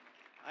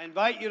I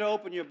invite you to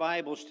open your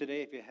Bibles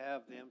today, if you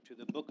have them, to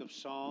the book of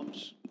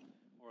Psalms,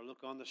 or look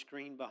on the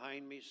screen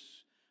behind me,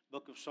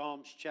 book of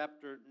Psalms,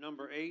 chapter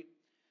number 8.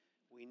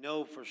 We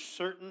know for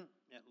certain,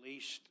 at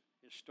least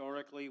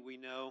historically, we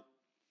know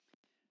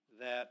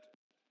that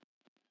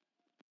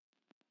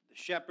the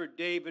shepherd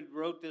David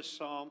wrote this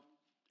psalm,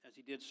 as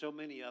he did so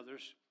many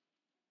others.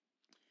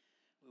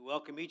 We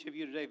welcome each of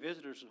you today,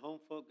 visitors and home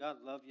folk. God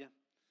love you.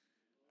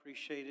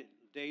 Appreciate it.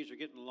 Days are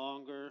getting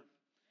longer.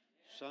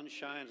 Sun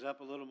shines up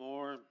a little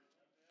more.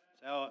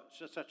 It's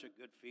just such a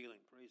good feeling.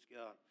 Praise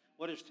God.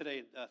 What is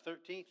today?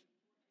 13th?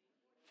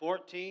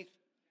 14th?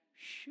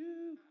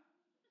 Shoo.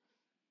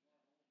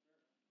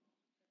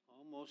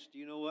 Almost,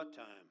 you know what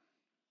time.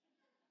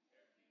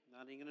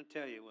 Not even going to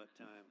tell you what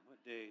time,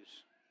 what days.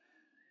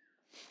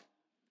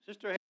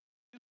 Sister,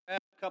 have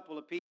a couple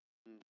of people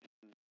and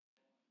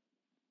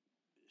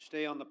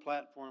stay on the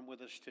platform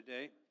with us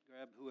today.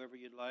 Grab whoever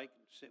you'd like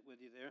and sit with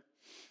you there.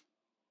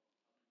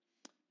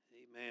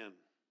 Amen.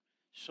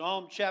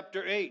 Psalm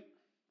chapter 8.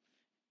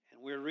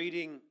 And we're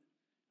reading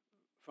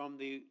from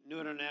the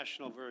New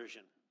International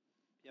Version.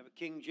 You have a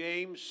King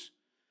James.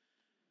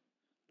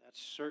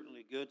 That's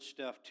certainly good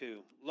stuff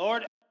too.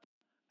 Lord,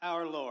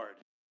 our Lord,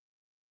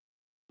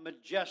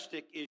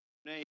 majestic is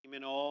your name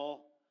in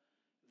all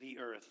the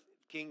earth.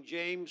 King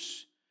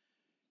James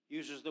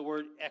uses the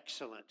word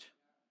excellent.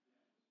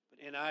 But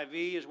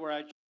NIV is where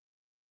I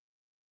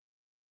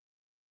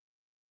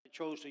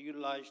chose to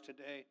utilize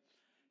today.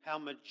 How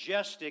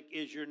majestic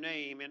is your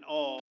name in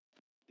all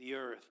the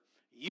earth.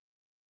 You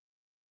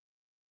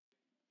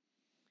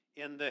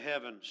in the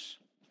heavens.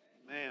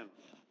 Man.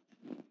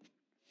 We're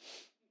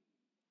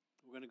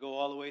going to go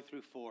all the way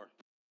through 4.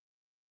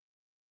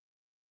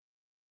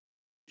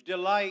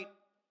 Delight.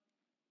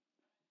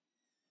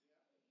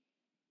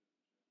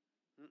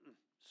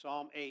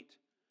 Psalm 8.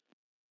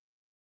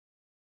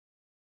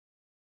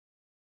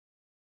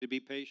 To be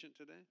patient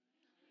today?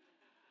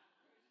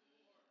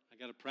 I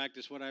got to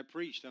practice what I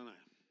preach, don't I?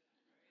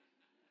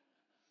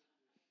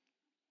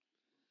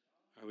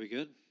 Are we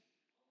good?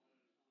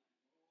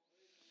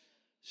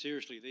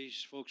 Seriously,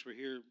 these folks were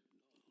here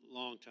a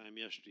long time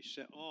yesterday,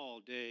 sat all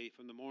day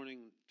from the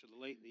morning to the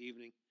late in the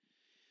evening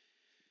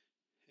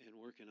and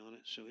working on it,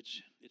 so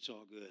it's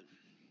all good.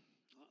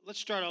 Let's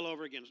start all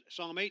over again.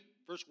 Psalm 8,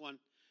 verse 1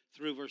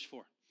 through verse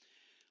 4.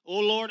 O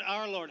Lord,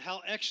 our Lord,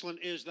 how excellent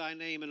is thy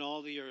name in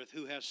all the earth,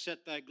 who has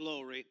set thy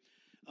glory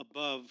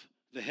above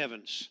the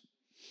heavens.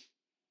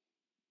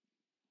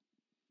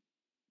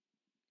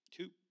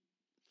 2.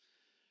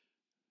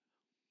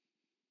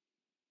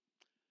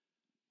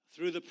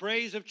 Through the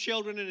praise of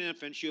children and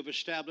infants, you have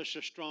established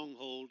a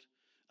stronghold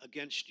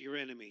against your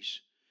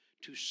enemies,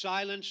 to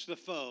silence the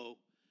foe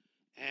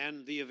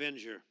and the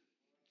avenger.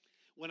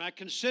 When I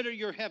consider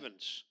your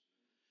heavens,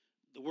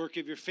 the work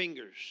of your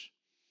fingers,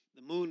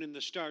 the moon and the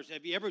stars,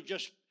 have you ever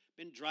just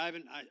been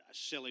driving? A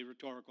silly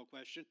rhetorical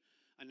question.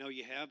 I know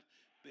you have.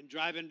 Been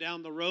driving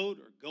down the road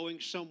or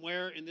going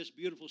somewhere in this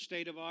beautiful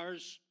state of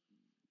ours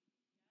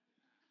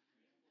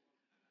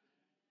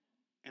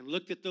and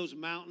looked at those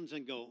mountains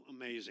and go,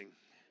 amazing.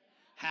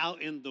 How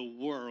in the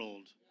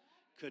world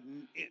could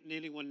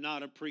anyone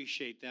not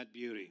appreciate that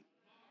beauty?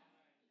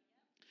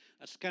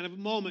 That's the kind of a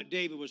moment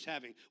David was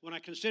having. When I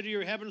consider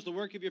your heavens, the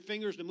work of your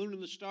fingers, the moon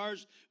and the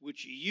stars,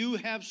 which you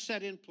have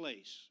set in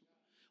place.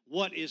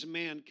 What is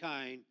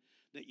mankind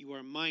that you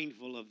are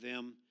mindful of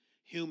them,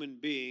 human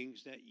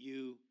beings that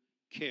you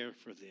care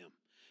for them?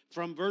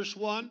 From verse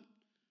 1,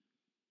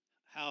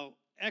 how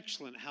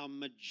excellent, how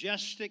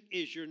majestic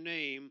is your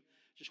name.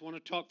 Just want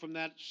to talk from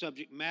that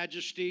subject.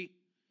 Majesty,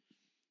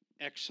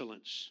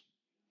 excellence.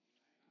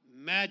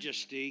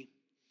 Majesty,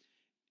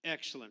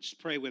 excellence.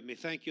 Pray with me.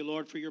 Thank you,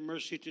 Lord, for your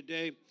mercy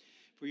today,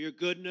 for your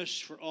goodness,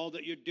 for all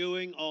that you're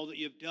doing, all that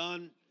you've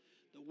done,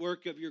 the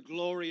work of your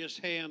glorious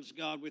hands,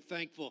 God. We're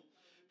thankful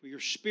for your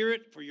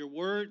Spirit, for your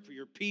word, for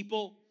your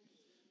people,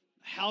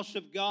 the house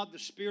of God, the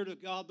Spirit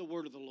of God, the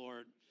word of the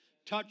Lord.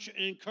 Touch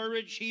and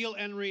encourage, heal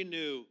and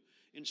renew,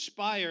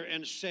 inspire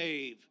and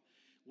save.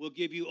 We'll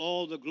give you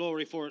all the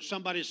glory for it.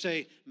 Somebody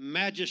say,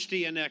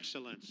 majesty and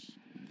excellence.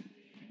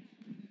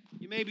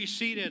 You may be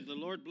seated. The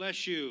Lord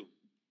bless you.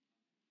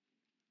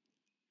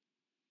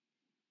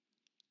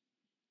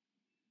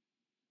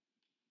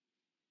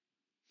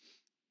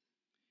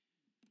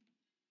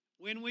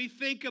 When we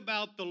think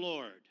about the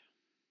Lord,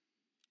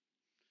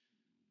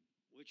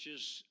 which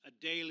is a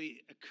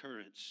daily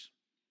occurrence.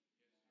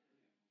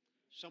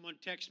 Someone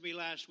texted me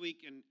last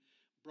week and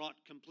brought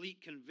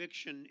complete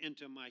conviction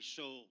into my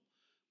soul.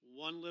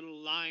 One little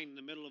line in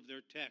the middle of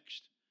their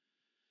text.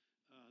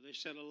 They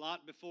said a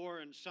lot before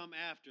and some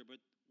after, but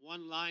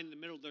one line in the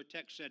middle of their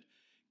text said,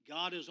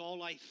 God is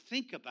all I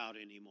think about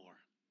anymore.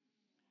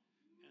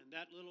 And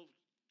that little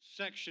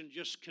section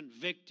just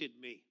convicted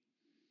me.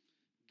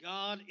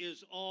 God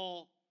is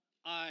all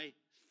I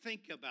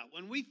think about.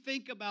 When we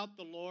think about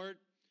the Lord,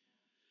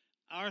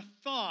 our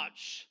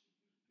thoughts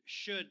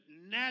should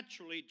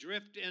naturally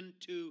drift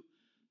into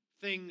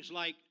things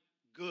like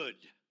good,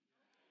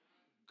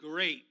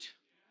 great,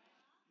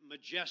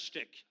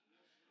 majestic,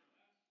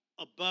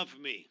 above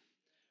me,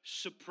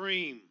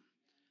 supreme,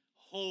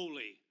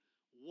 holy,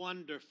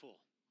 wonderful.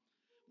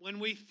 When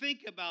we think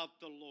about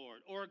the Lord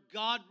or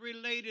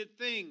God-related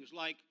things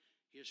like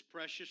His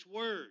precious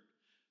word,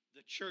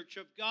 the church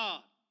of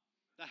God,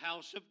 the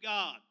house of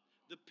God,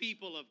 the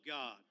people of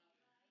God,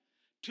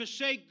 to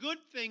say good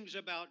things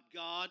about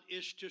God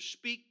is to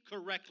speak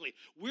correctly.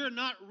 We're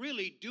not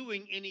really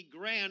doing any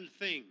grand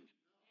thing.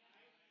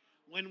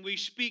 When we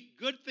speak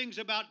good things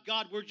about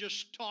God, we're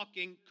just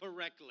talking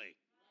correctly.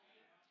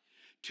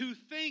 To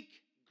think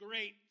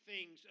great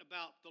things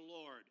about the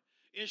Lord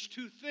is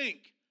to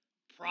think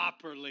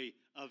properly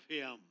of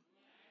Him.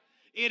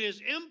 It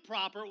is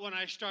improper when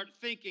I start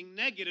thinking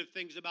negative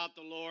things about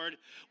the Lord,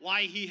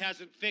 why He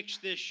hasn't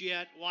fixed this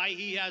yet, why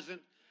He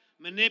hasn't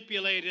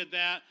manipulated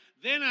that.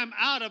 Then I'm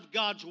out of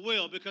God's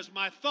will, because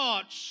my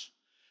thoughts,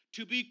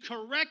 to be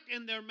correct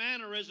in their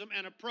mannerism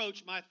and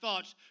approach, my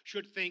thoughts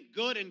should think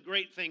good and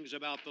great things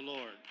about the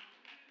Lord.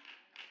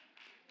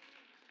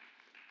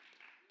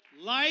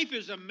 Life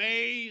is a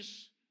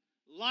maze.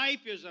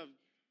 Life is a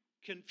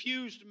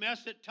confused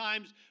mess at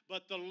times,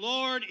 but the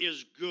Lord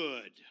is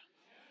good.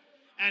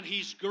 And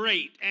He's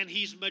great, and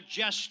He's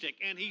majestic,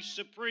 and He's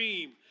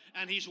supreme,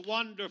 and He's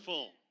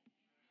wonderful.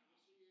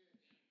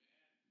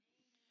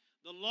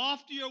 The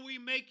loftier we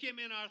make Him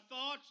in our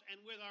thoughts and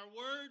with our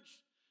words,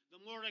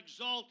 the more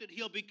exalted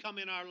He'll become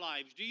in our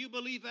lives. Do you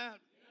believe that?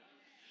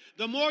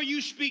 The more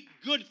you speak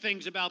good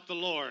things about the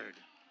Lord,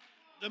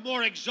 the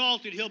more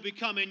exalted He'll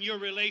become in your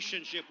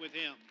relationship with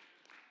Him.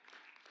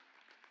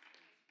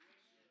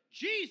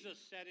 Jesus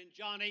said in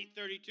John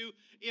 8:32,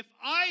 if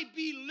I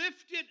be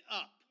lifted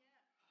up.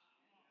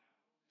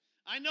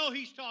 I know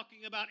He's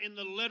talking about in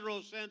the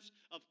literal sense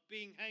of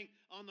being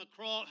hung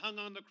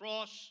on the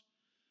cross.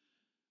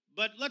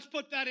 But let's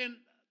put that in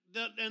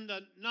the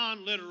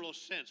non-literal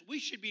sense. We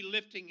should be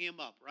lifting Him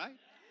up, right?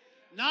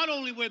 Not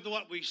only with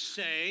what we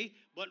say,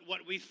 but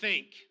what we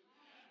think.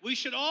 We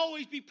should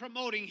always be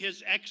promoting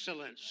His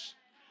excellence,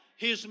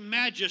 His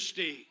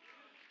majesty,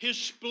 His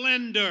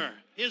splendor,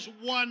 His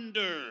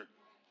wonder.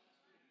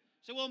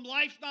 So, well,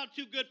 life's not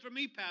too good for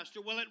me, Pastor.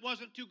 Well, it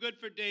wasn't too good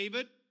for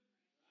David.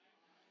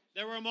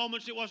 There were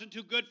moments it wasn't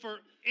too good for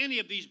any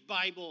of these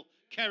Bible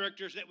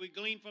characters that we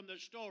glean from their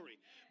story.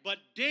 But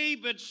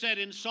David said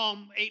in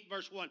Psalm 8,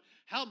 verse 1,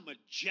 how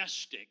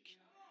majestic.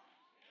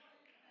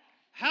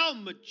 How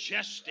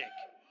majestic.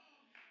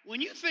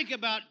 When you think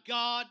about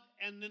God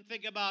and then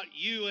think about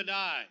you and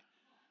I,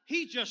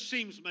 He just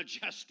seems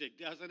majestic,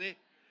 doesn't He?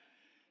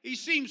 He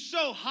seems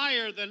so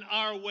higher than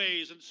our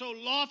ways and so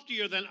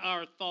loftier than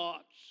our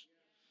thoughts.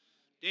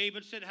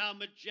 David said, how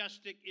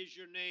majestic is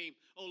your name,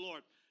 O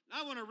Lord.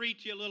 I want to read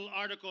to you a little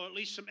article, at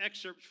least some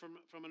excerpts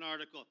from an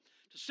article.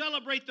 To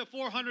celebrate the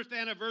 400th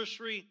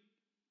anniversary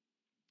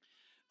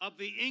of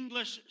the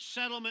English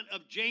settlement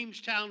of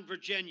Jamestown,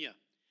 Virginia,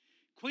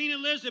 Queen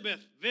Elizabeth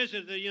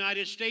visited the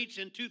United States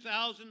in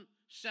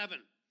 2007.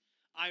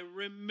 I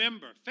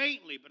remember,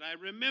 faintly, but I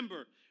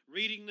remember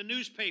reading the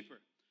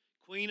newspaper.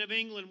 Queen of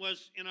England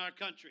was in our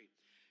country.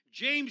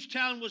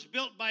 Jamestown was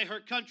built by her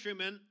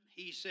countrymen,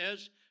 he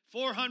says,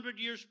 400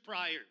 years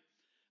prior.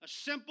 A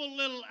simple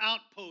little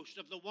outpost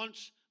of the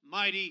once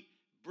mighty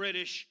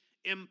British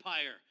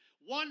Empire.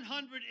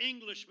 100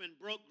 Englishmen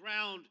broke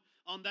ground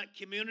on that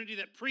community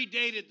that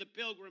predated the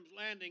Pilgrims'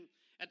 landing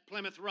at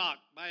Plymouth Rock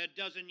by a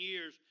dozen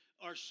years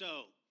or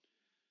so.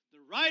 The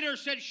writer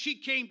said she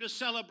came to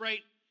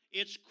celebrate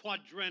its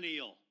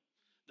quadrennial.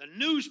 The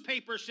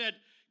newspaper said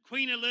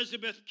Queen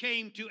Elizabeth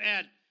came to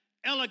add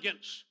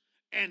elegance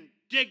and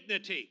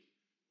dignity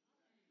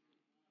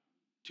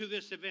to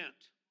this event.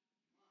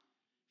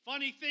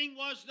 Funny thing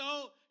was,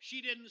 though,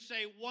 she didn't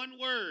say one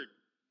word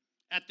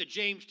at the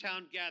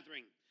Jamestown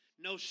gathering.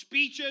 No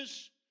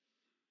speeches,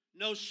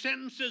 no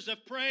sentences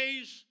of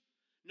praise,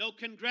 no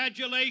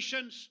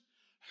congratulations.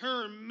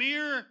 Her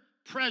mere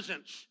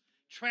presence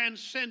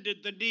transcended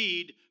the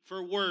need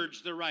for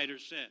words, the writer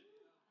said.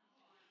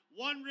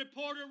 One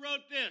reporter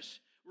wrote this,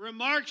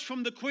 remarks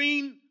from the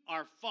Queen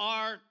are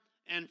far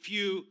and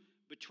few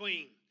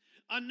between.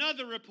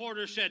 Another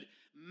reporter said,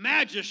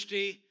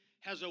 Majesty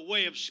has a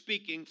way of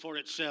speaking for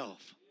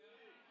itself.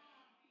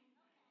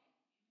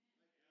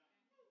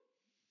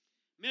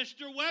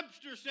 Mr.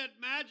 Webster said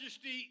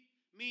majesty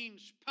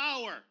means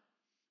power,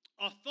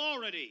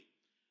 authority,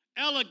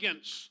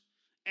 elegance,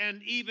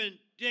 and even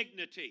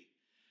dignity.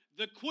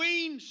 The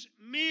Queen's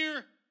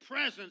mere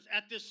presence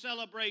at this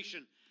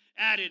celebration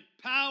added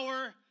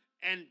power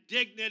and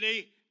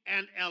dignity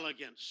and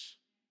elegance.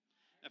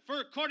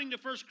 According to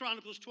 1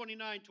 Chronicles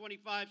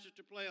 29:25,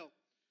 Sister Pleo,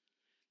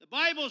 the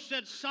Bible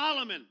said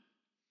Solomon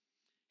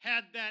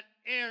had that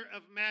air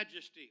of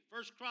majesty.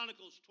 1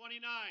 Chronicles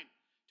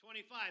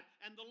 29:25.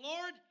 And the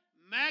Lord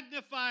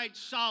magnified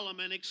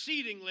Solomon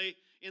exceedingly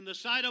in the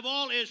sight of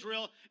all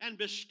Israel and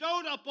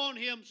bestowed upon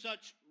him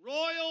such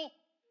royal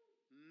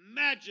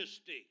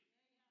majesty,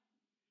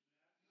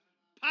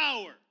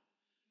 power,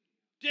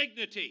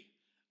 dignity,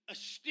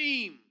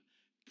 esteem,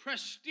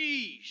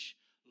 prestige,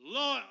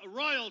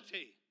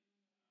 royalty,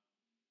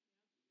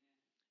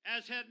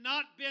 as had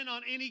not been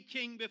on any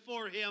king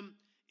before him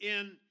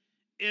in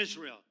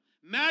Israel.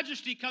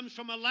 Majesty comes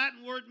from a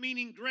Latin word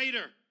meaning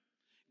greater,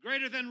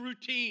 greater than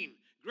routine,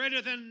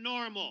 greater than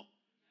normal.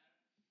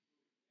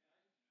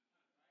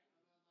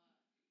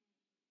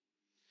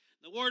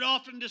 The word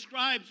often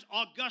describes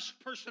august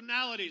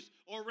personalities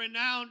or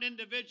renowned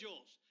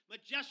individuals,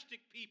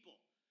 majestic people,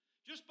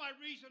 just by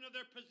reason of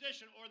their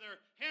position or their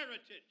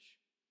heritage.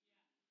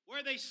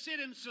 Where they sit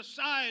in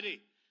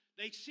society,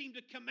 they seem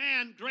to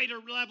command greater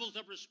levels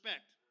of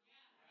respect.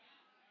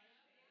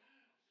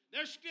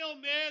 They're still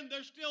men,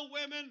 they're still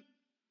women,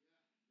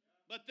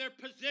 but their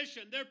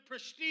position, their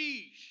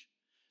prestige,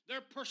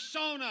 their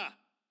persona.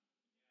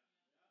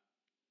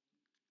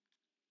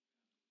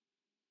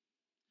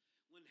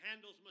 When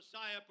Handel's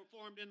Messiah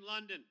performed in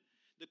London,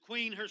 the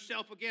Queen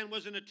herself again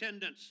was in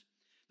attendance.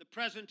 The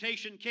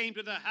presentation came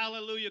to the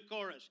Hallelujah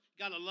chorus.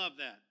 Gotta love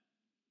that.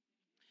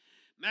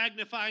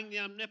 Magnifying the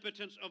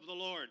omnipotence of the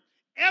Lord.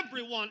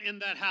 Everyone in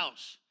that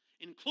house,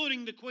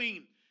 including the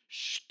Queen,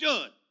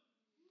 stood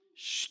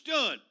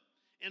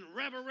in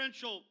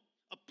reverential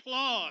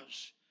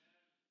applause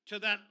to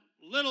that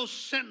little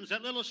sentence,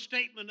 that little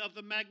statement of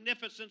the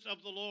magnificence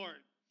of the Lord.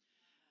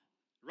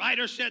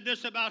 Writer said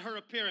this about her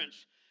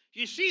appearance.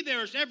 You see,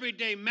 there is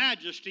everyday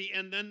majesty,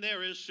 and then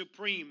there is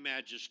supreme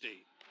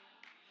majesty.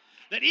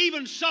 That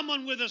even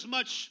someone with as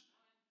much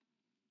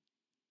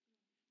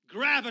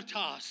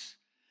gravitas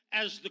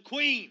as the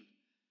Queen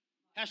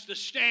has to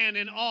stand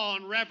in awe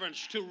and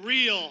reverence to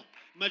real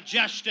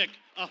majestic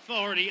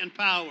authority and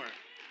power.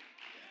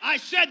 I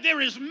said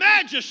there is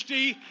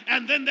majesty,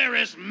 and then there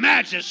is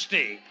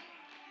majesty.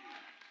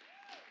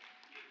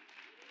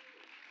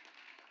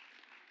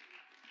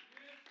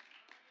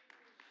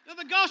 Now,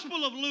 the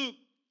Gospel of Luke,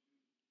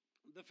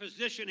 the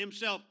physician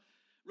himself,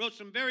 wrote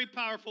some very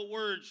powerful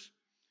words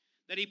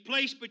that he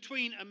placed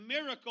between a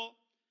miracle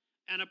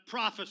and a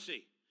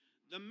prophecy.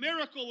 The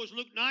miracle was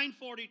Luke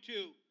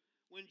 9:42,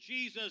 when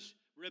Jesus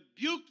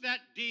rebuked that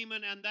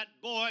demon and that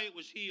boy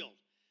was healed.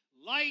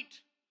 Light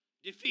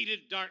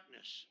defeated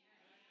darkness.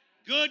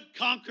 Good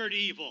conquered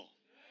evil.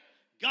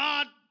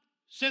 God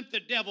sent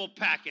the devil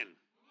packing.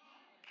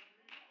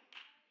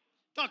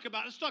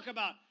 Let's talk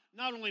about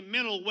not only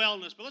mental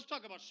wellness, but let's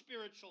talk about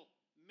spiritual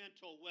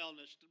mental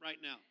wellness right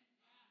now.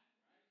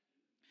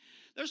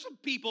 There's some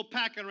people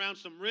packing around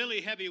some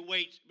really heavy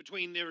weights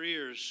between their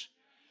ears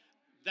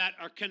that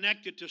are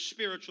connected to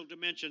spiritual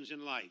dimensions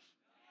in life.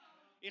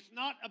 It's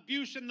not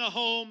abuse in the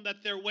home that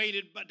they're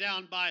weighted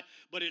down by,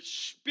 but it's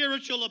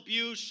spiritual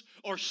abuse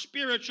or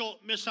spiritual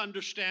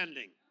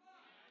misunderstanding.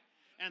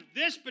 And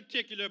this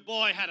particular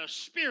boy had a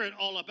spirit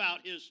all about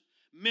his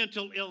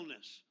mental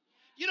illness.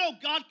 You know,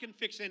 God can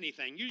fix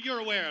anything. You're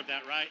aware of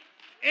that, right?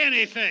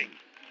 Anything.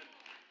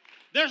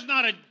 There's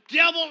not a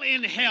devil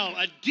in hell,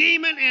 a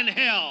demon in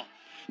hell,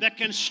 that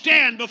can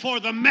stand before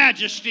the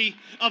majesty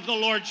of the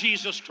Lord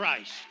Jesus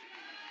Christ.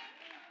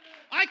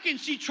 I can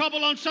see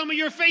trouble on some of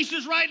your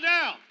faces right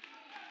now.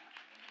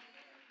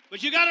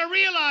 But you got to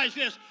realize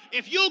this.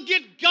 If you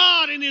get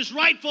God in his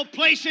rightful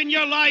place in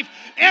your life,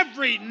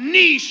 every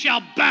knee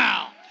shall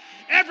bow.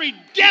 Every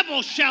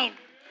devil shall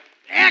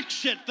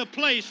exit the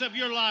place of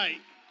your life.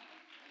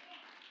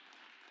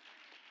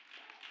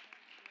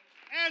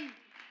 And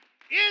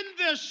in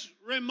this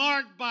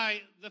remark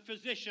by the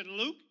physician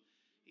Luke,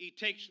 he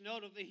takes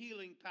note of the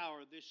healing power,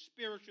 the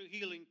spiritual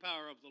healing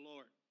power of the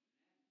Lord.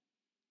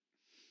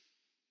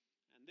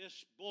 And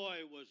this boy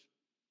was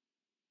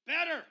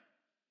better.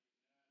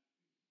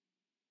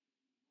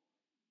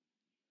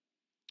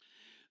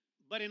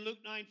 But in Luke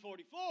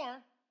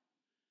 9:44,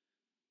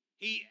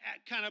 he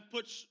kind of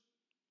puts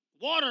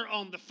water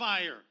on the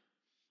fire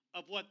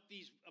of what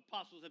these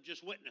apostles have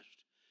just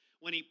witnessed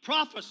when he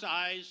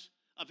prophesies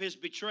of his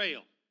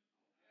betrayal.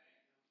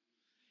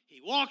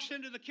 He walks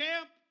into the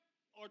camp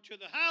or to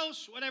the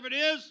house, whatever it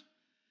is.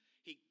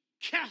 He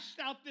casts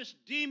out this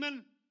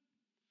demon.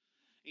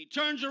 He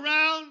turns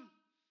around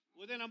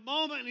within a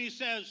moment and he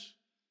says,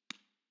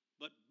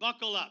 "But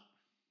buckle up.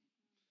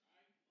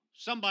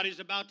 Somebody's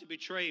about to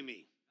betray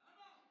me.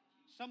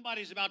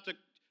 Somebody's about to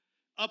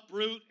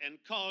uproot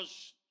and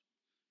cause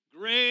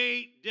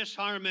great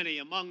disharmony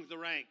among the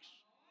ranks."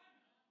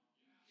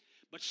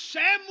 But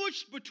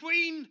sandwiched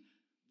between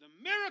the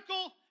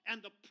miracle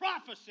and the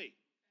prophecy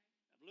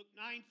of Luke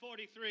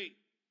 9:43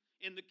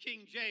 in the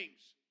King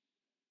James,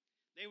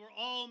 they were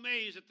all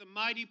amazed at the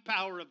mighty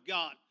power of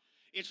God.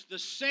 It's the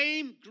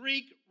same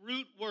Greek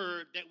root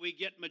word that we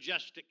get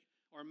majestic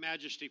or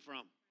majesty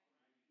from.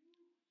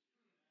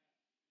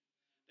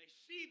 They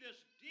see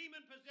this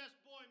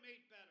demon-possessed boy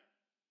made better.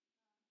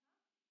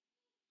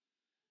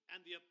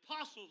 And the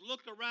apostles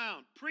look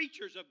around,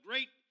 preachers of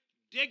great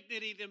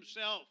dignity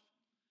themselves,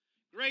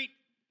 great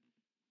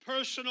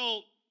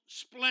personal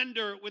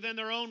splendor within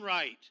their own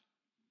right.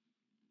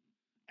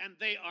 And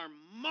they are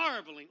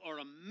marveling or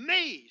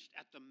amazed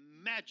at the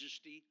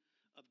majesty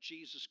of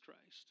Jesus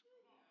Christ.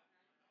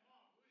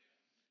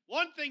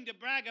 One thing to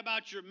brag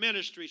about your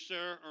ministry,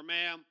 sir or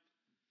ma'am,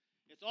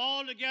 it's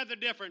altogether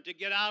different to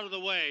get out of the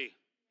way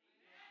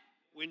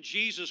when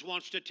Jesus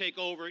wants to take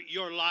over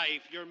your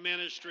life, your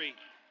ministry,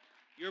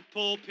 your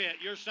pulpit,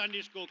 your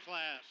Sunday school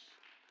class.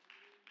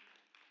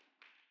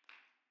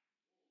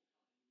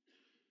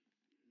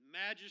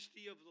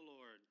 Majesty of the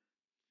Lord.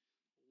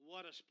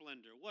 What a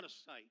splendor. What a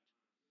sight.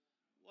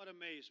 What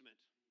amazement.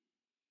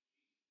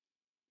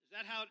 Is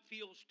that how it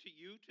feels to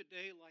you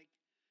today? Like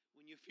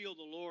when you feel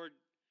the Lord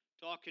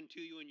talking to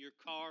you in your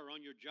car or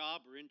on your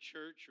job or in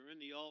church or in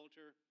the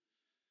altar?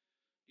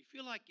 Do you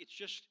feel like it's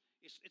just,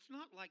 it's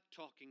not like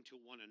talking to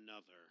one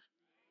another.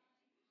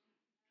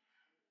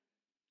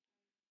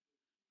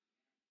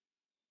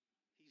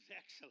 He's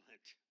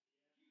excellent.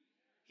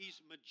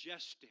 He's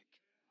majestic.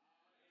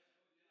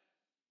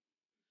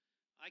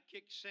 I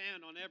kick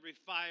sand on every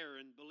fire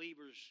in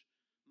believers'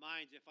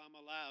 minds if I'm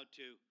allowed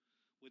to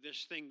with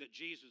this thing that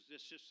Jesus,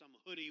 this is some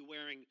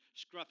hoodie-wearing,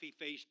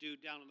 scruffy-faced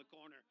dude down in the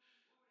corner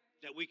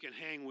that we can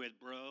hang with,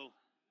 bro.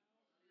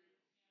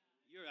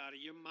 You're out of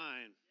your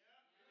mind.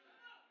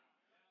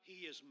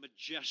 He is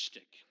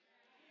majestic,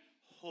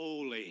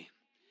 holy,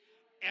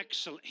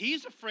 excellent.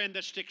 He's a friend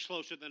that sticks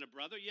closer than a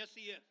brother. Yes,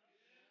 he is.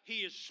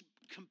 He is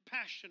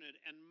compassionate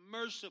and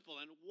merciful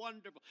and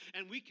wonderful.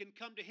 And we can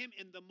come to him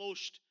in the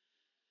most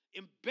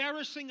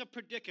embarrassing of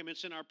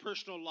predicaments in our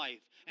personal life,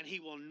 and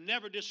he will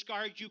never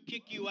discard you,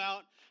 kick you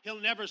out.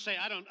 He'll never say,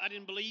 I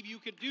didn't believe you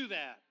could do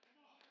that.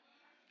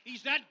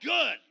 He's that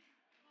good.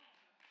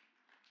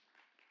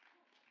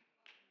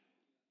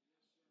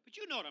 But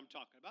you know what I'm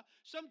talking about.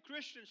 Some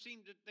Christians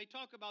they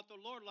talk about the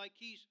Lord like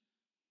he's,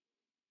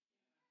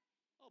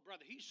 oh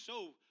brother,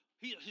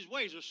 his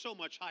ways are so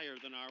much higher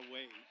than our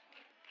ways.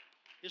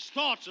 His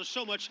thoughts are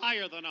so much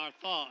higher than our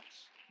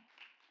thoughts.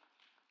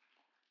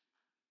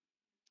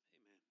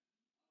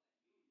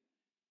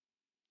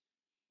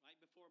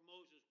 Before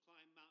Moses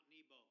climbed Mount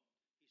Nebo,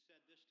 he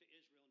said this to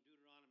Israel in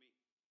Deuteronomy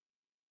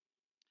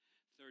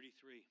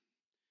 33.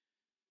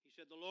 He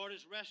said, the Lord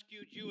has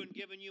rescued you and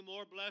given you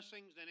more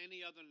blessings than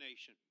any other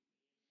nation.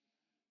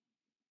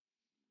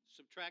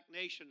 Subtract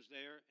nations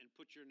there and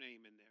put your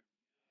name in there.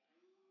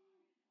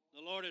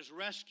 The Lord has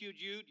rescued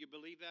you. Do you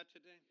believe that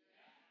today?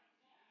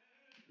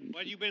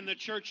 Whether you've been in the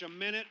church a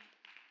minute,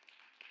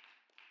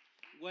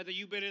 whether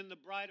you've been in the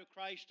bride of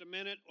Christ a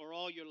minute or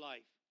all your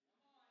life,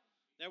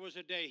 there was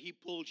a day he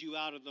pulled you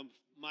out of the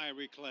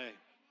miry clay.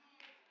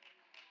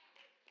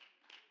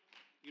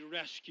 He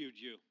rescued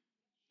you.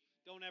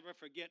 Don't ever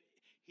forget,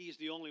 he's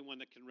the only one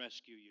that can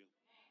rescue you.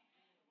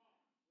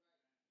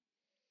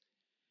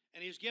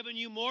 And he's given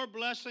you more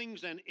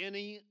blessings than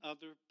any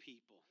other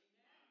people.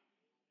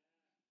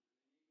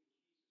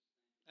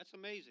 That's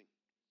amazing.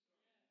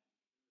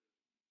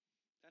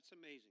 That's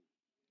amazing.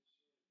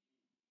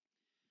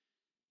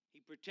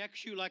 He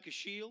protects you like a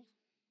shield.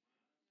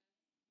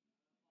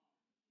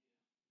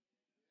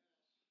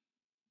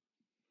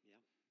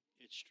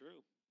 It's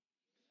true.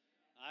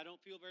 I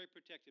don't feel very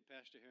protected,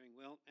 Pastor Herring.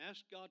 Well,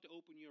 ask God to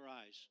open your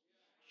eyes,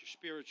 your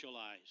spiritual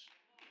eyes.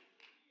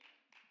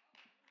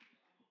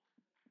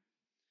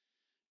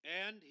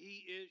 And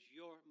he is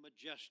your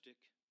majestic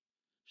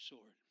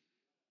sword.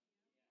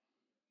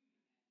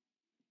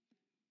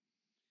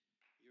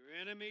 Your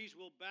enemies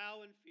will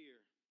bow in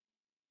fear,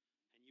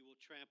 and you will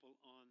trample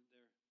on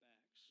their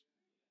backs.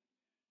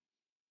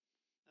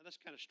 Now, that's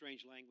kind of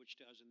strange language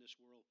to us in this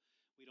world.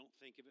 We don't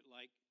think of it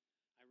like,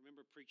 I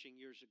remember preaching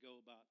years ago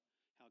about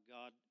how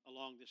God,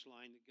 along this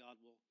line, that God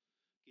will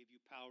give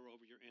you power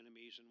over your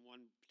enemies. And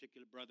one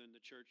particular brother in the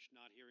church,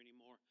 not here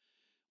anymore,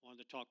 wanted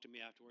to talk to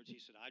me afterwards.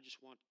 He said, I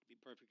just want to be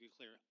perfectly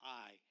clear.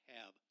 I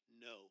have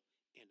no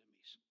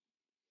enemies.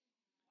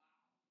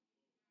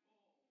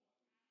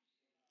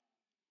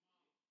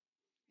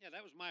 Yeah,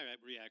 that was my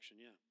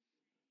reaction, yeah.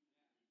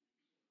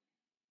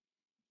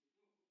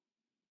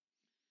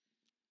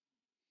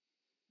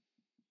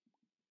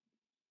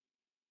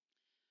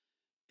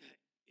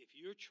 If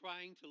you're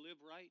trying to live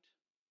right,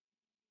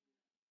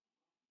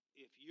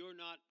 if you're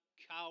not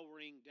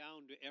cowering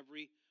down to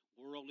every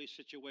worldly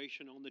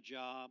situation on the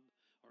job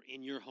or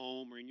in your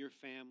home or in your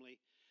family,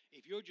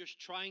 if you're just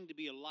trying to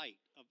be a light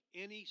of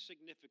any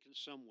significance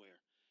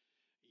somewhere,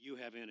 you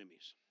have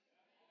enemies.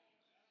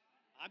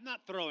 I'm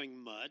not throwing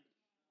mud,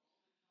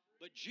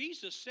 but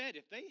Jesus said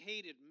if they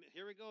hated me,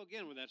 here we go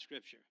again with that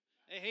scripture,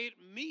 they hate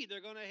me, they're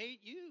going to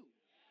hate you.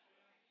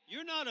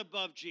 You're not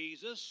above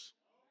Jesus.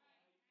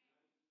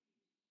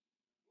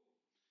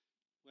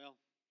 Well,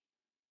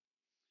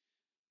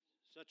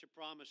 such a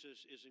promise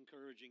is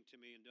encouraging to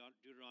me in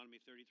Deuteronomy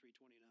 33:29.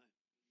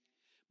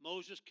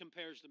 Moses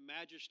compares the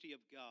majesty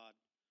of God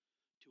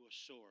to a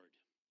sword.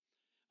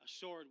 A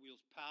sword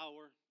wields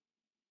power.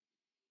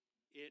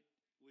 It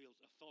wields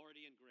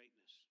authority and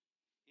greatness.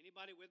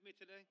 Anybody with me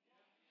today?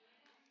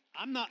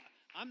 I'm not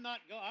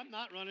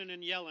running and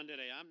yelling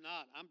today. I'm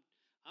not.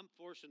 I'm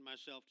forcing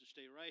myself to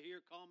stay right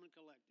here, calm and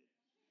collected.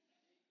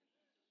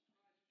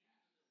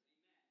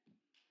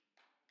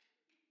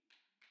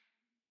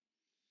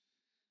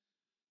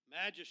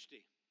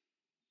 Majesty,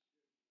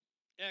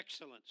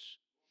 excellence.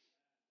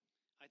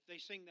 They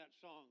sing that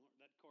song,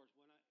 that chorus.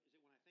 When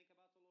I think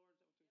about the Lord?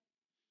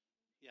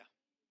 Yeah,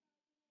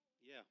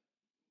 yeah.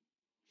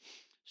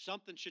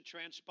 Something should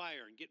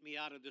transpire and get me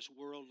out of this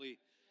worldly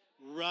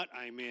rut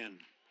I'm in.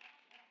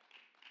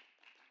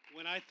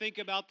 When I think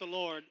about the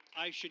Lord,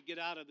 I should get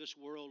out of this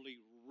worldly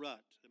rut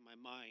that my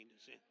mind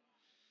is in,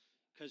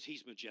 because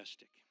He's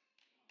majestic.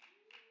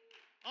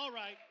 All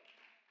right.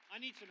 I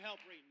need some help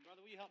reading.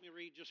 Brother, will you help me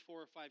read just 4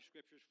 or 5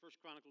 scriptures?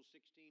 1 Chronicles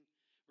 16,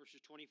 verses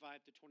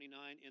 25 to 29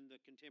 in the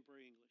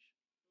contemporary English.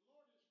 The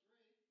Lord is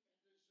great and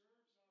deserves our greatest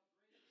praise.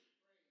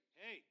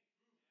 Hey. He's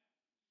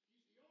the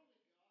only God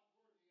worthy of our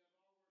worship.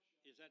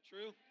 Is that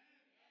true? Other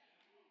nations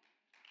worship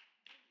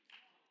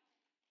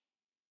idols,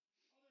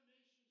 but the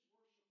Lord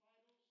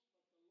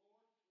created the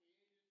heavens.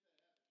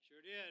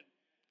 Sure did.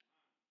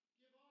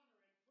 Give honor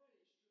and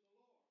praise to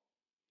the Lord,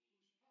 whose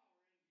power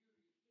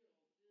and beauty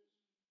fill His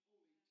holy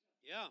temple.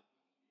 Yeah.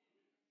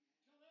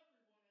 Tell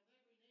everyone of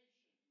every nation,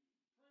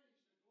 praise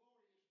the glorious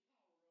power of the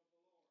Lord.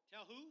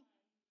 Tell who?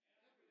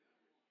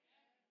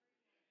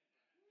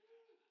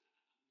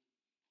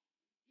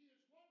 He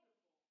is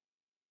wonderful.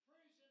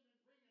 Praise Him and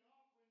bring an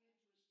offering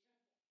into His temple.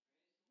 Worship the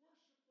Lord, majestic and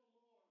holy.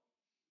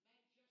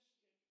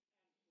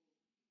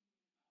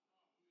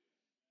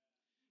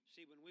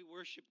 See, when we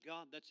worship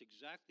God, that's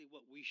exactly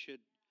what we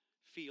should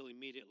feel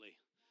immediately.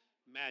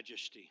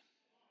 Majesty.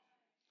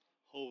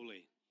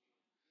 Holy.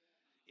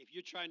 If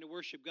you're trying to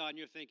worship God and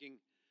you're thinking,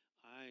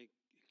 I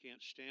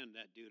can't stand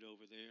that dude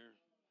over there.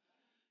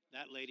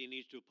 That lady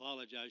needs to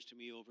apologize to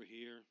me over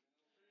here.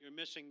 You're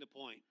missing the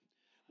point.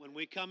 When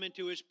we come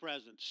into His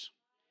presence,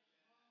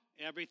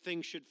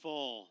 everything should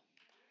fall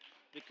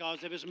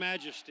because of His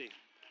majesty.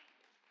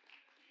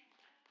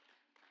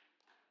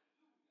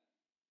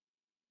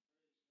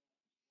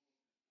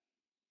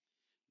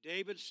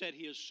 David said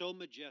He is so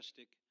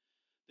majestic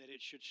that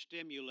it should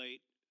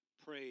stimulate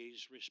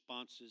praise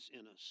responses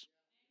in us.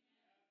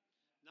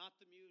 Not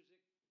the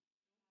music.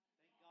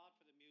 Thank God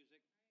for the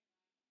music.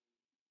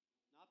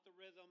 Not the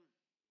rhythm.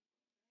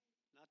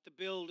 Not the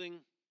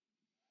building.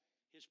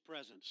 His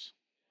presence.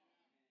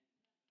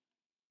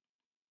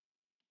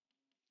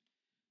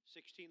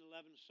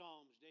 16:11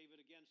 Psalms,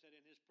 David again said,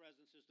 in His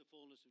presence is the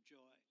fullness of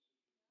joy.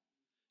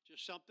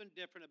 Just something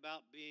different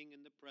about being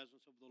in the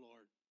presence of the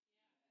Lord.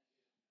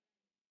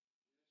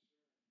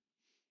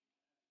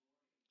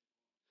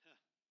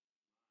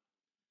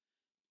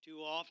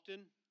 Too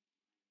often,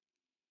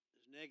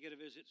 as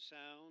negative as it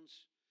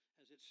sounds,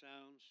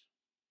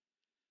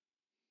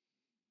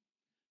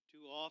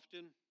 too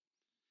often,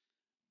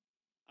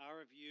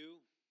 our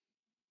view,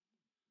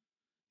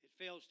 it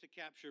fails to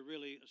capture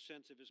really a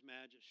sense of His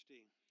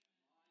majesty.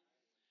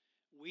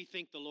 We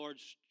think the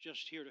Lord's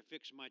just here to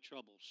fix my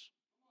troubles.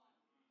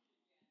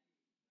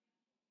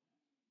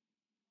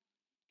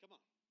 Come on.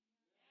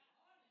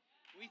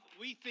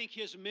 We think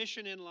His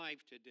mission in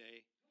life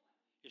today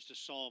is to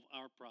solve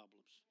our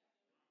problems.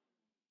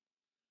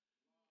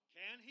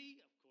 Can He?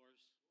 Of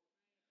course.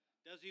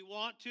 Does He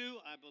want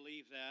to? I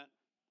believe that.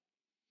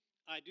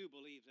 I do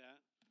believe that.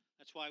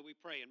 That's why we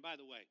pray. And by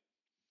the way,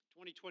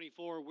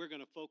 2024, we're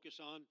going to focus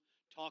on,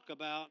 talk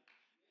about,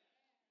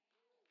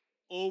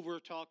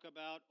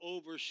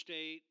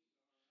 overstate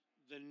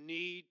the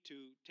need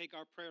to take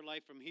our prayer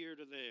life from here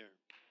to there.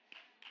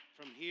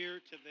 From here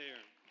to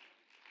there.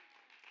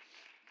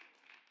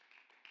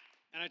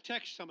 And I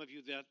text some of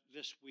you that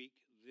this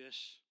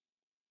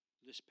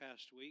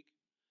past week.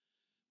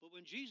 But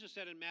when Jesus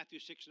said in Matthew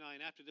 6:9,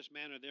 after this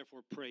manner,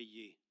 therefore pray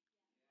ye.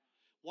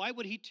 Why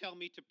would He tell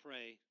me to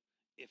pray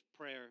if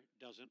prayer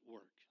doesn't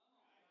work?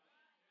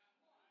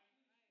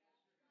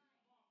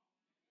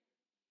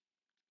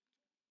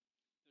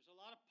 There's a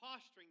lot of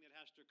posturing that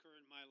has to occur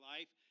in my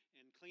life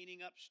and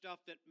cleaning up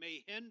stuff that may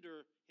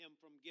hinder Him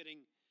from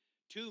getting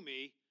to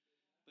me.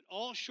 But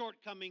all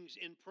shortcomings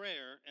in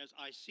prayer, as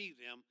I see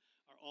them,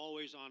 are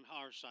always on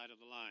our side of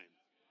the line.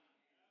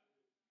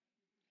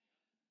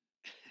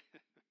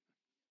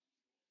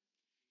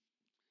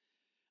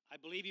 I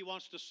believe He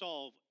wants to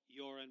solve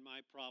your and my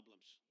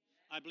problems.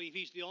 I believe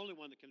He's the only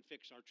one that can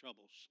fix our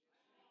troubles.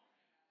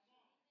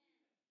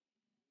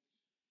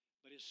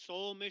 But His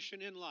sole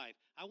mission in life,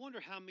 I wonder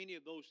how many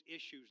of those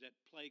issues that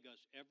plague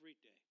us every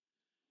day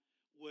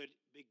would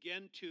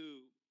begin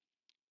to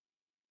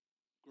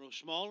grow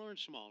smaller and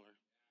smaller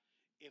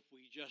if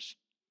we just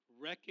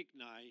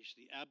recognize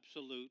the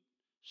absolute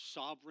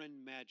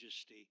sovereign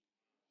majesty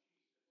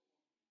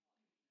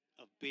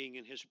of being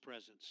in His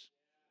presence.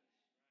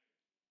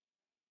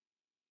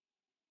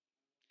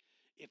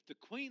 If the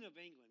Queen of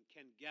England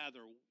can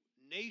gather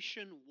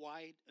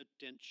nationwide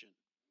attention,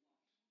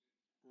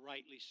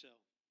 rightly so,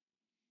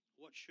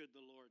 what does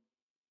the Lord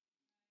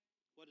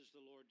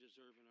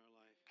deserve in our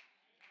life?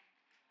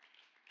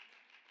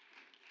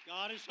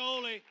 God is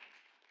holy.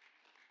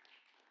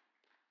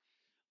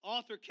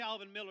 Author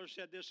Calvin Miller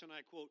said this, and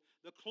I quote,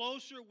 "The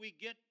closer we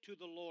get to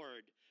the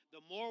Lord,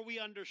 the more we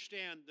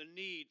understand the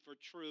need for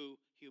true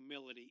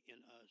humility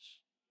in us."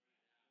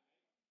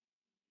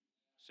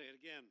 Say it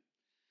again.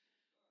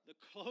 The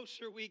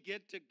closer we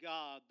get to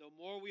God, the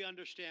more we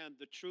understand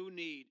the true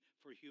need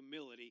for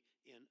humility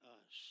in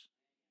us.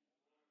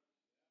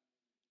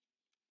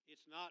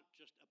 It's not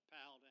just a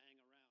pal to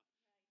hang around.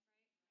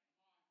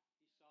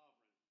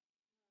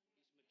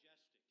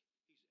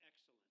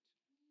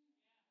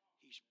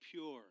 He's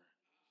pure.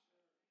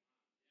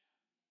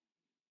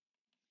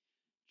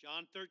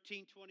 John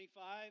 13:25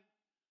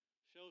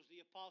 shows the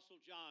Apostle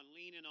John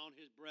leaning on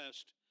his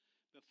breast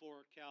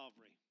before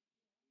Calvary.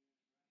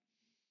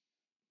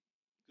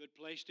 Good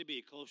place to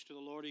be, close to the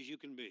Lord as you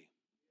can be.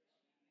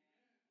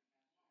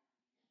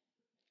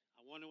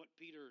 I wonder what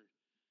Peter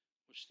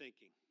was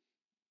thinking.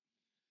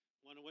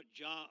 I wonder what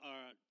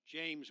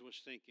James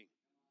was thinking.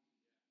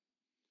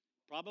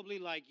 Probably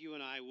like you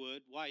and I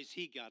would. Why has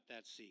he got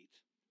that seat?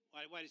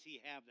 Why does he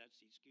have that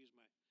seat? Excuse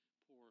my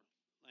poor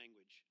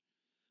language.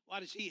 Why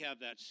does he have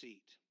that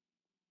seat?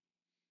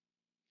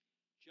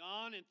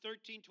 John in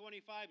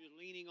 13:25 is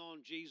leaning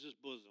on Jesus'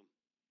 bosom.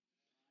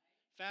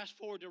 Fast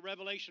forward to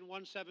Revelation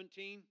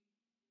 1:17.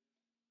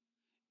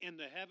 In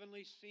the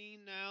heavenly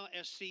scene now,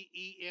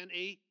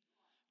 SCENE,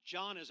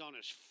 John is on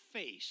his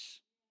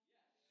face.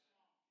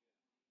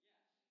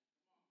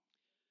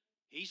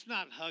 He's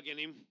not hugging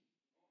him.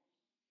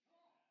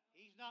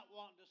 He's not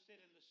wanting to sit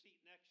in the seat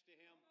next to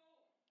him.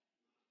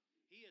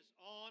 He is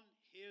on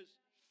his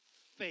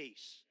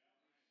face.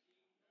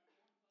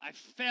 I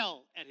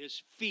fell at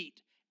his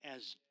feet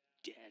as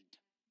dead.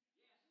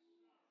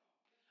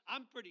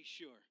 I'm pretty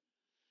sure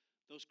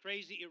those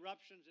crazy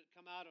eruptions that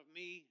come out of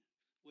me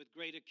with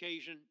great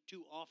occasion,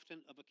 too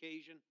often of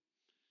occasion,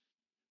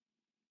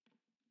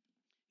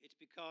 it's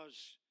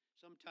because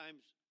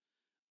sometimes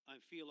I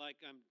feel like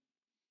I'm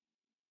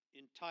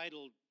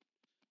entitled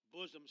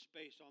bosom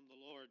space on the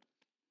Lord,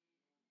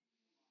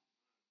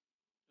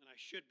 and I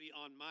should be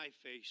on my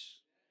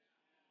face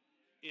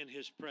in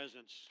His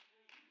presence.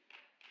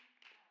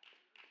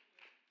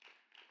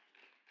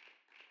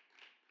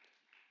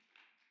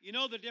 You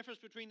know the difference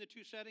between the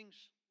two settings?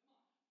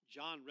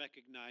 John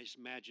recognized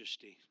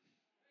majesty.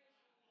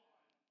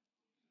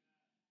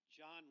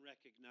 John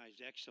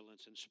recognized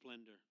excellence and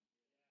splendor.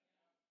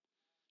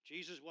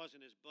 Jesus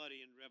wasn't his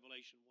buddy in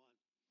Revelation 1.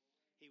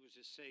 He was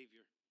his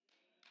Savior.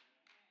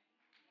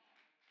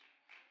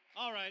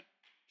 All right,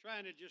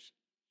 trying to just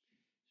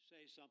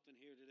say something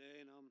here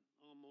today, and I'm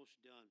almost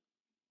done.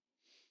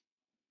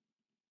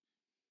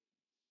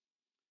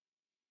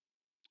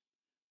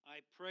 I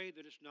pray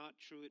that it's not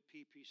true at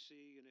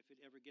PPC, and if it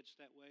ever gets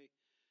that way,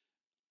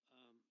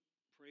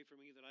 pray for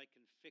me that I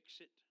can fix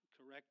it,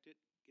 correct it,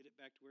 get it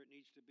back to where it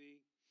needs to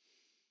be.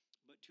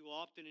 But too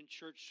often in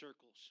church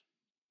circles,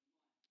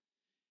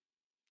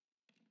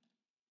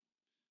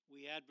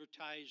 we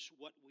advertise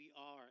what we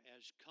are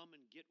as come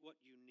and get what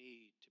you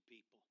need to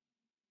people.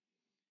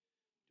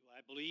 Do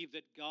I believe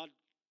that God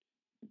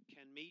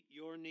can meet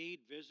your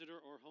need, visitor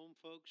or home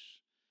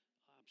folks?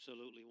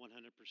 Absolutely, 100%.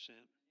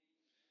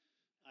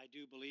 I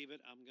do believe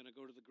it. I'm going to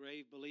go to the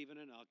grave believing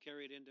it. I'll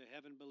carry it into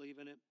heaven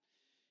believing it.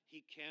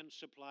 He can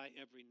supply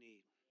every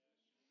need.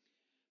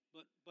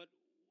 But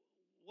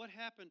what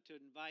happened to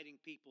inviting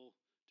people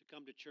to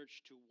come to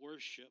church to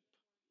worship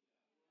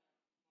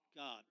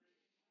God?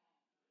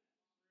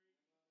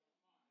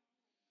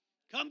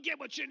 Come get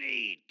what you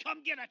need.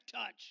 Come get a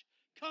touch.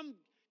 Come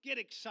get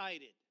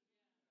excited.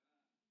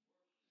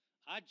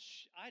 I'd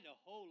a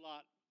whole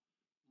lot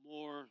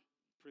more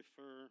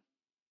prefer.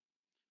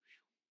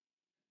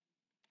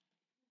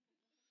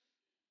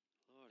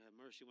 Lord have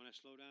mercy, when I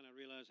slow down, I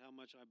realize how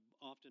much I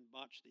often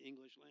botch the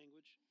English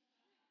language.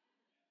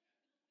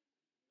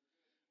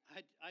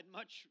 I'd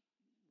much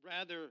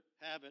rather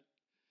have it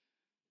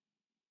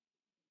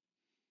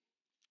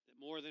that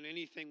more than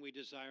anything we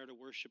desire to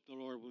worship the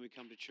Lord when we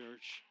come to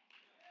church.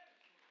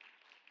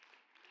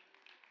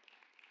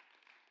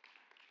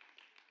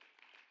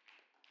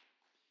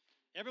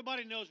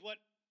 Everybody knows what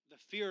the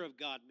fear of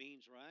God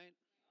means, right?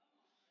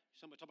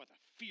 Somebody talk about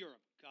the fear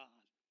of God.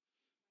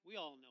 We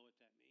all know what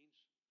that means.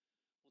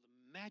 Well, the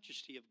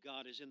majesty of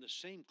God is in the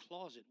same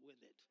closet with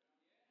it.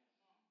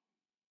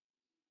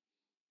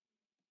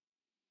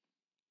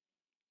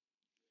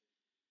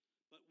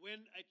 But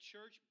when a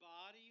church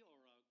body or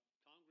a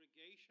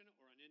congregation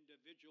or an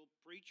individual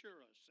preacher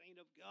or a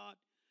saint of God,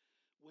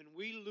 when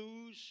we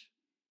lose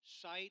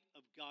sight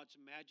of God's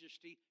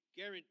majesty,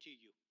 guarantee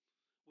you,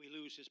 we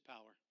lose His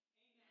power.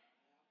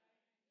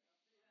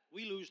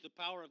 We lose the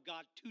power of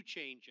God to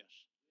change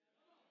us,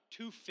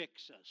 to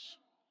fix us,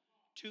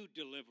 to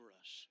deliver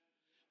us.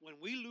 When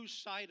we lose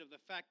sight of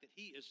the fact that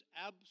He is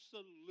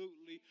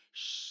absolutely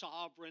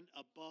sovereign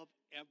above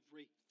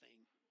everything.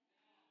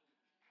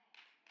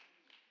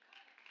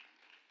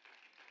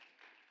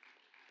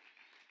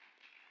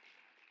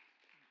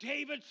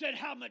 David said,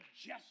 how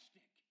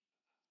majestic.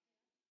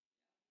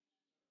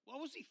 What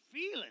was he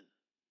feeling?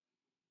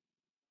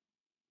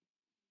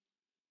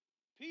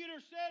 Peter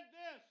said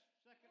this,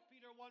 2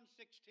 Peter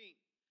 1:16.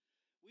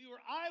 We were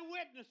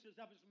eyewitnesses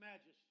of His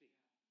majesty.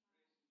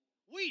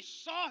 We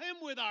saw Him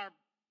with our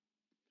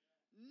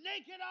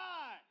naked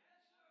eye.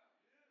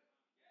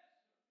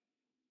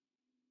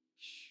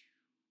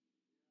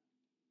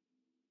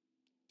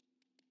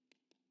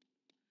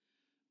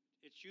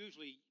 It's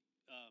usually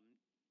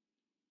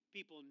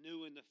people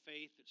new in the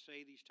faith that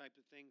say these type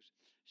of things,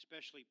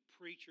 especially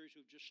preachers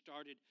who've just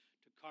started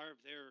to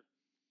carve their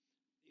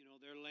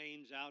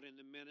lanes out in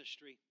the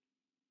ministry.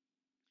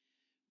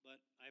 But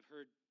I've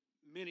heard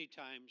many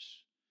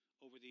times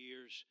over the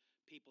years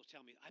people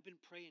tell me, I've been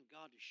praying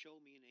God to show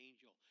me an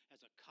angel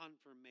as a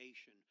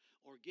confirmation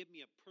or give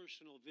me a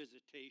personal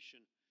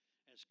visitation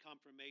as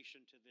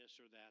confirmation to this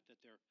or that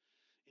they're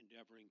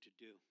endeavoring to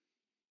do.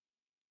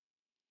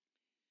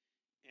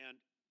 And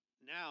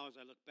now, as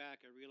I look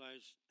back, I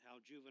realize how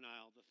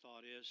juvenile the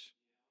thought is.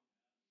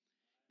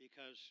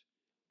 Because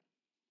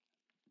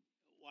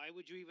why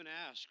would you even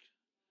ask?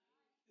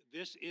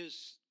 This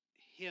is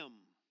Him.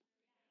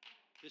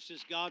 This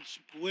is God's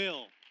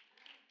will.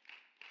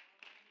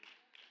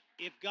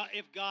 If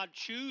God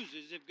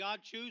chooses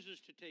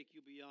to take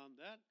you beyond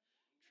that,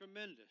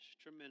 tremendous,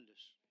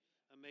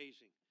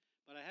 amazing.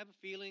 But I have a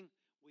feeling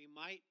we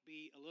might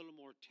be a little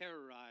more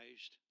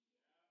terrorized.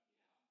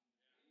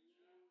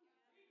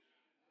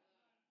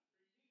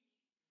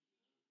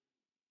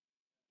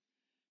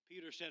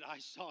 Peter said, I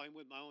saw Him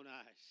with my own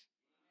eyes.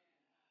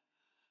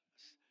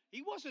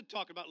 He wasn't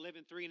talking about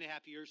living 3.5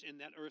 years in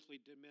that earthly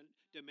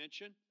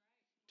dimension.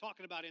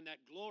 Talking about in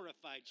that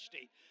glorified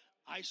state.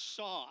 I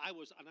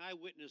was an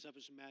eyewitness of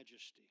His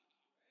majesty.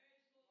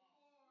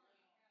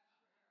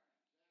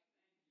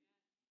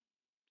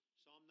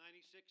 Psalm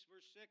 96,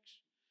 verse 6.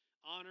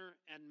 Honor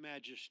and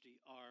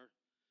majesty are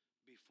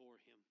before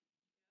Him.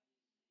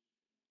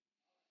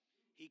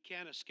 He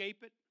can't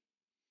escape it,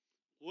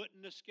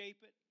 wouldn't escape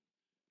it,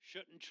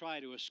 shouldn't try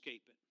to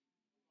escape it.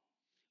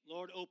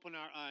 Lord, open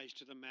our eyes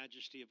to the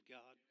majesty of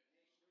God.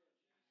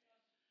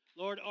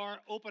 Lord,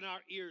 open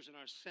our ears and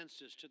our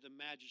senses to the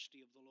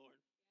majesty of the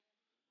Lord,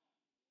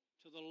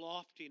 to the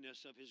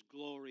loftiness of His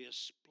glorious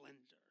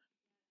splendor.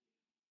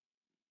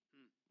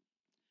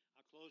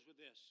 I'll close with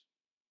this.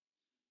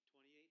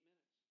 28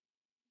 minutes.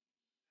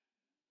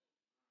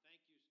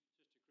 Thank you, Sister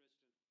Kristen.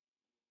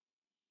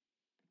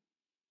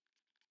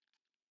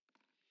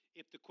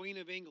 If the Queen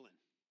of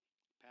England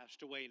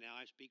passed away now,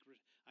 I'm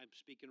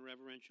speaking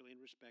reverentially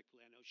and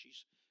respectfully. I know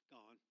she's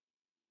gone.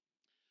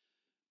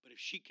 But if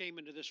she came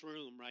into this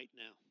room right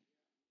now,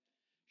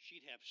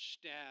 she'd have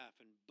staff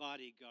and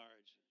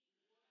bodyguards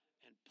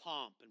and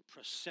pomp and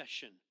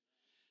procession.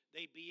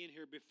 They'd be in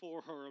here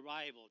before her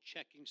arrival,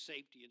 checking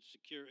safety and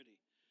security.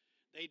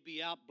 They'd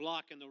be out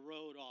blocking the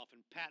road off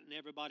and patting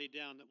everybody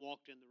down that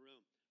walked in the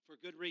room for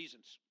good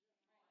reasons.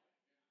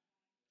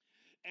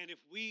 And if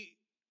we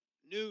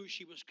knew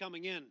she was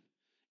coming in,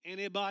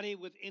 anybody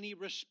with any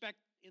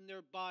respect in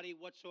their body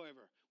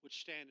whatsoever would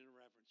stand in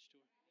reverence to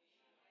her.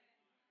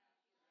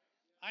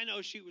 I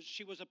know she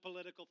was a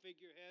political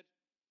figurehead.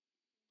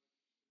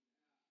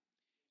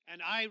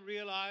 And I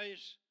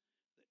realize,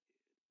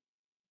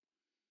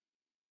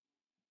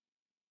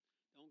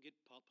 don't get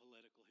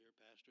political here,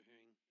 Pastor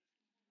Herring.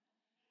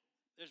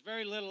 There's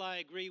very little I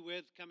agree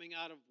with coming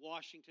out of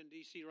Washington,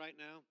 D.C. right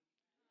now.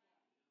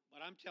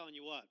 But I'm telling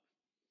you what,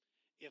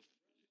 if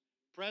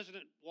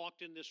President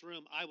walked in this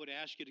room, I would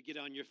ask you to get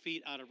on your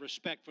feet out of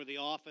respect for the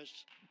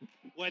office,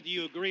 whether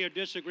you agree or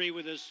disagree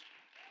with his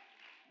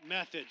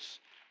methods.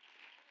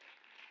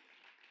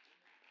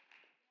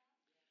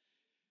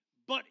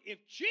 But if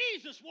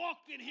Jesus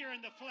walked in here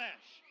in the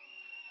flesh,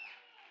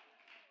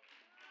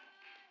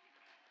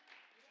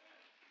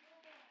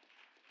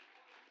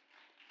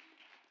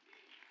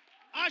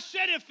 I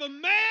said if the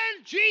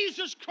man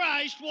Jesus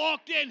Christ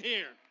walked in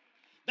here,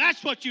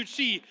 that's what you'd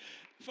see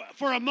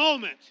for a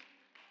moment.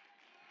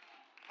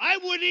 I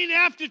wouldn't even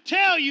have to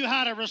tell you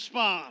how to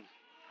respond.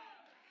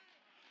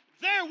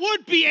 There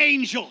would be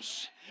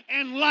angels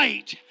and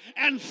light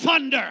and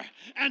thunder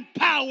and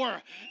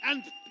power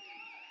and...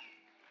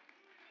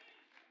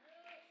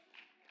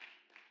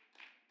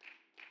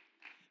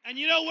 And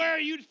you know where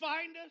you'd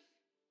find us?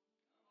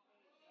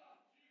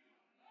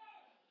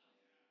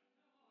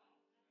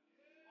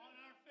 On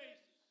our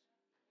faces.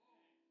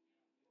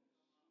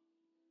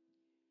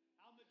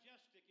 How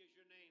majestic is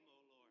your name, O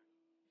Lord.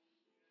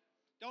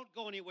 Don't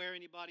go anywhere,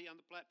 anybody on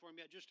the platform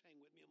yet. Just hang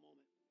with me a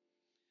moment.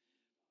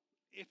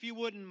 If you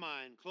wouldn't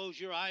mind, close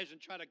your eyes and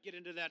try to get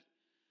into that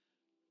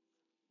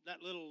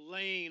little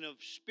lane of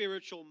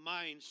spiritual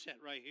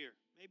mindset right here.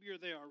 Maybe you're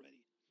there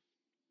already.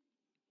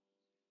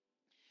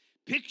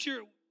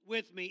 Picture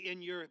with me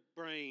in your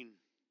brain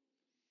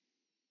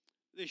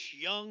this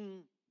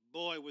young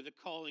boy with a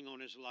calling on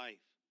his life.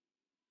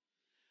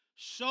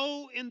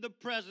 So in the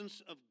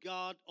presence of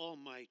God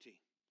Almighty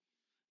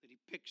that he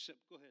picks up,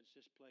 go ahead,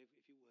 sis, play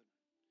if you would.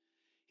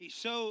 He's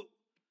so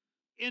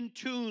in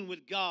tune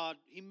with God.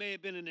 He may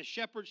have been in a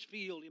shepherd's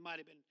field. He might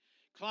have been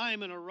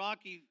climbing a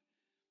rocky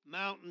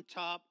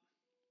mountaintop.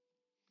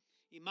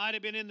 He might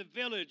have been in the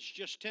village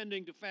just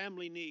tending to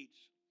family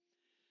needs.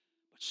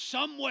 But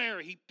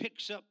somewhere he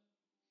picks up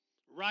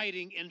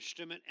writing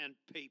instrument and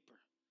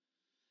paper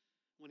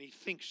when he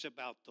thinks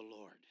about the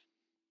Lord.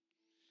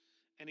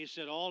 And he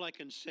said, all I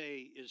can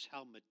say is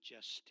how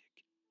majestic.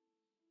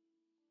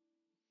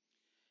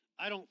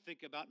 I don't think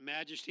about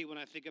majesty when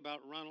I think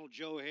about Ronald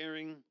Joe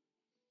Herring.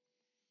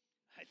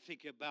 I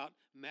think about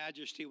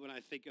majesty when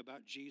I think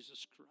about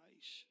Jesus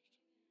Christ.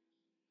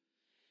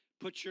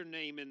 Put your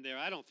name in there.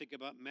 I don't think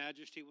about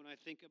majesty when I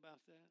think about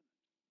that.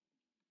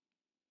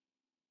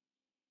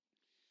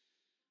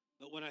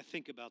 But when I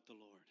think about the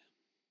Lord,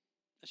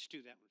 let's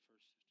do that one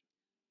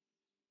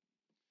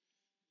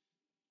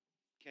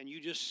first. Can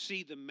you just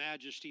see the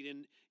majesty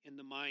in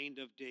the mind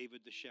of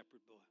David, the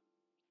shepherd boy?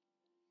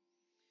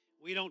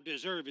 We don't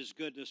deserve his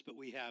goodness, but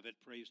we have it.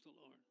 Praise the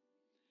Lord.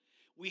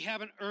 We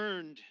haven't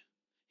earned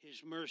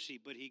his mercy,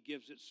 but he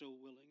gives it so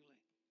willingly.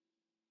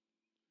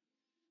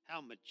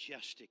 How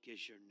majestic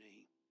is your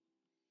name.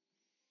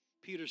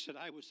 Peter said,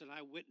 I was an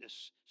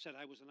eyewitness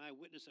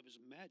of his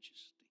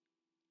majesty.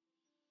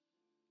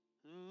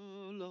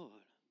 Oh, Lord.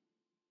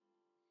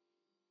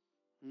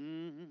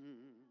 Mm-hmm.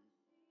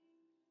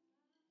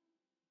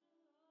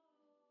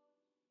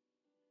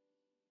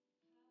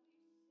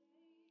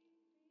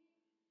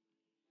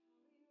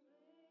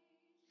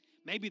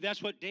 Maybe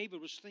that's what David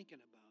was thinking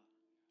about.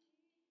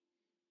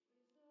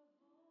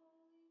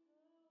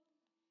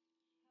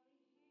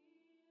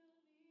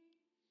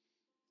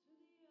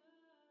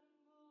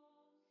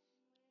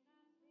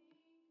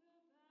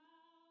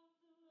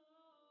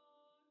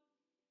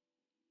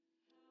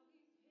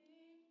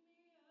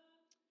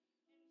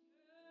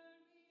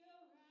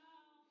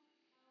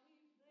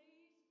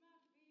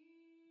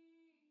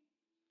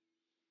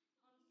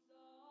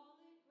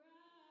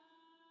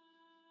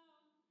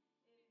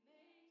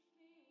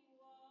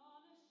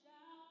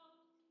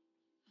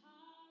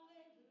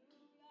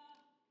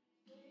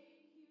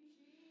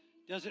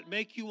 Does it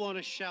make you want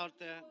to shout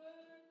that?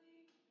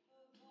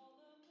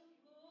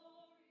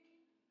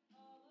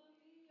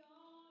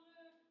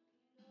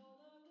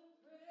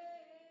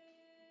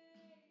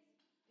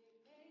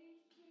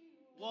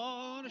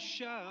 Want to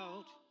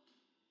shout,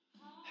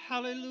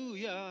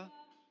 hallelujah,